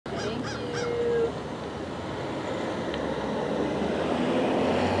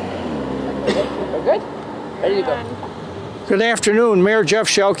Ready to go. Good afternoon, Mayor Jeff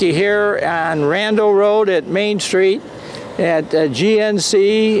Schelke here on Randall Road at Main Street at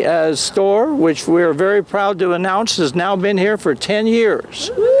GNC store, which we're very proud to announce has now been here for 10 years.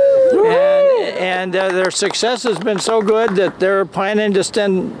 And their success has been so good that they're planning to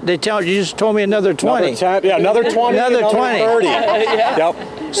extend, you just told me another 20. Another 10, yeah, another 20, another 20. 30. Yeah. Yep.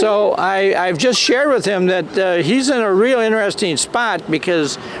 So I've just shared with him that he's in a real interesting spot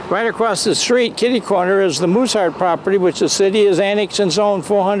because right across the street, kitty corner, is the Mooseheart property, which the city has annexed and zoned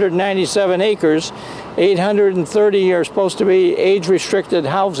 497 acres. 830 are supposed to be age-restricted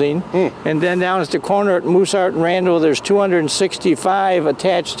housing. And then down at the corner at Mooseheart and Randall, there's 265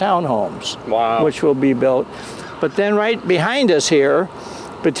 attached townhomes, which will be built. But then right behind us here,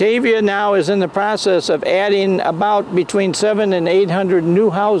 Batavia now is in the process of adding about between 700 and 800 new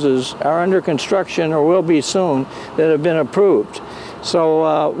houses are under construction or will be soon that have been approved.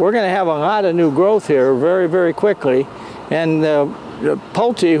 So we're going to have a lot of new growth here very, very quickly. And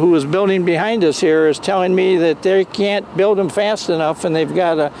Pulte, who is building behind us here, is telling me that they can't build them fast enough and they've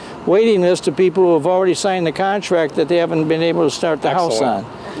got a waiting list of people who have already signed the contract that they haven't been able to start the house on.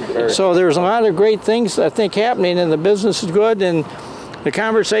 So there's a lot of great things, I think, happening, and the business is good. And the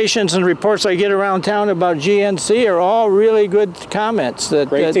conversations and reports I get around town about GNC are all really good comments.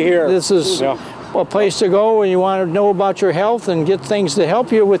 Great to hear. This is a place to go when you want to know about your health and get things to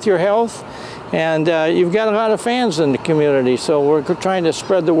help you with your health. And you've got a lot of fans in the community, so we're trying to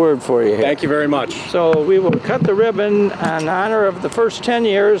spread the word for you here. Thank you very much. So we will cut the ribbon in honor of the first 10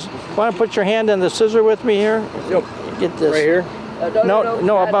 years. Want to put your hand on the scissor with me here? Yep. Get this. Right here? No,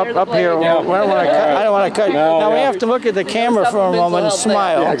 up here. I don't want to cut. Now we have to look at the camera for a moment and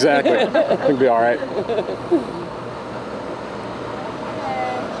smile. Yeah, exactly. It'll be all right.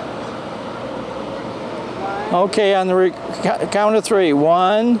 Okay, on the count of three.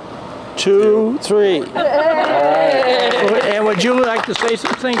 1, 2, 3. All right. And would you like to say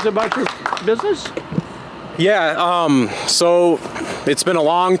some things about your business? Yeah, so it's been a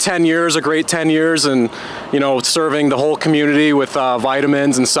long 10 years, a great 10 years, and, you know, serving the whole community with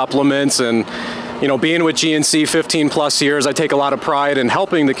vitamins and supplements, and, you know, being with GNC 15 plus years, I take a lot of pride in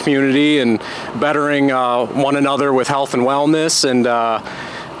helping the community and bettering one another with health and wellness, and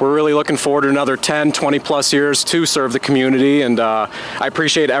we're really looking forward to another 10, 20 plus years to serve the community, and I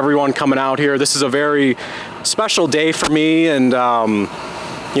appreciate everyone coming out here. This is a very special day for me, and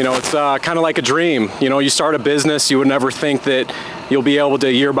you know, it's kind of like a dream. You know, you start a business, you would never think that you'll be able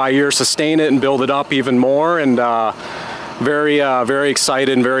to year by year sustain it and build it up even more, and very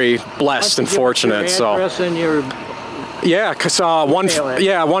excited and very blessed and fortunate. So. Yeah, because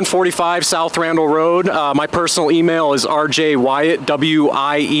 145 South Randall Road. My personal email is rjwyatt,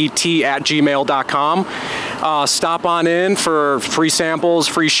 W-I-E-T, @gmail.com. Stop on in for free samples,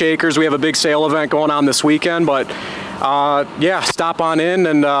 free shakers. We have a big sale event going on this weekend, but yeah, stop on in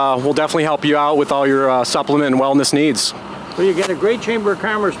and we'll definitely help you out with all your supplement and wellness needs. Well, you got a great Chamber of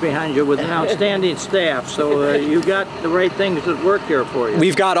Commerce behind you with an outstanding staff, so you got the right things that work here for you.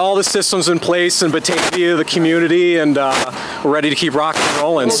 We've got all the systems in place in Batavia, the community, and we're ready to keep rocking and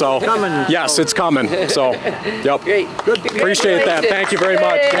rolling. So, yes, it's coming. So, yep. Great. Good. Appreciate that. Thank you very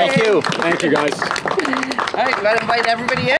much. Thank you. Thank you, guys. All right, you got to invite everybody in.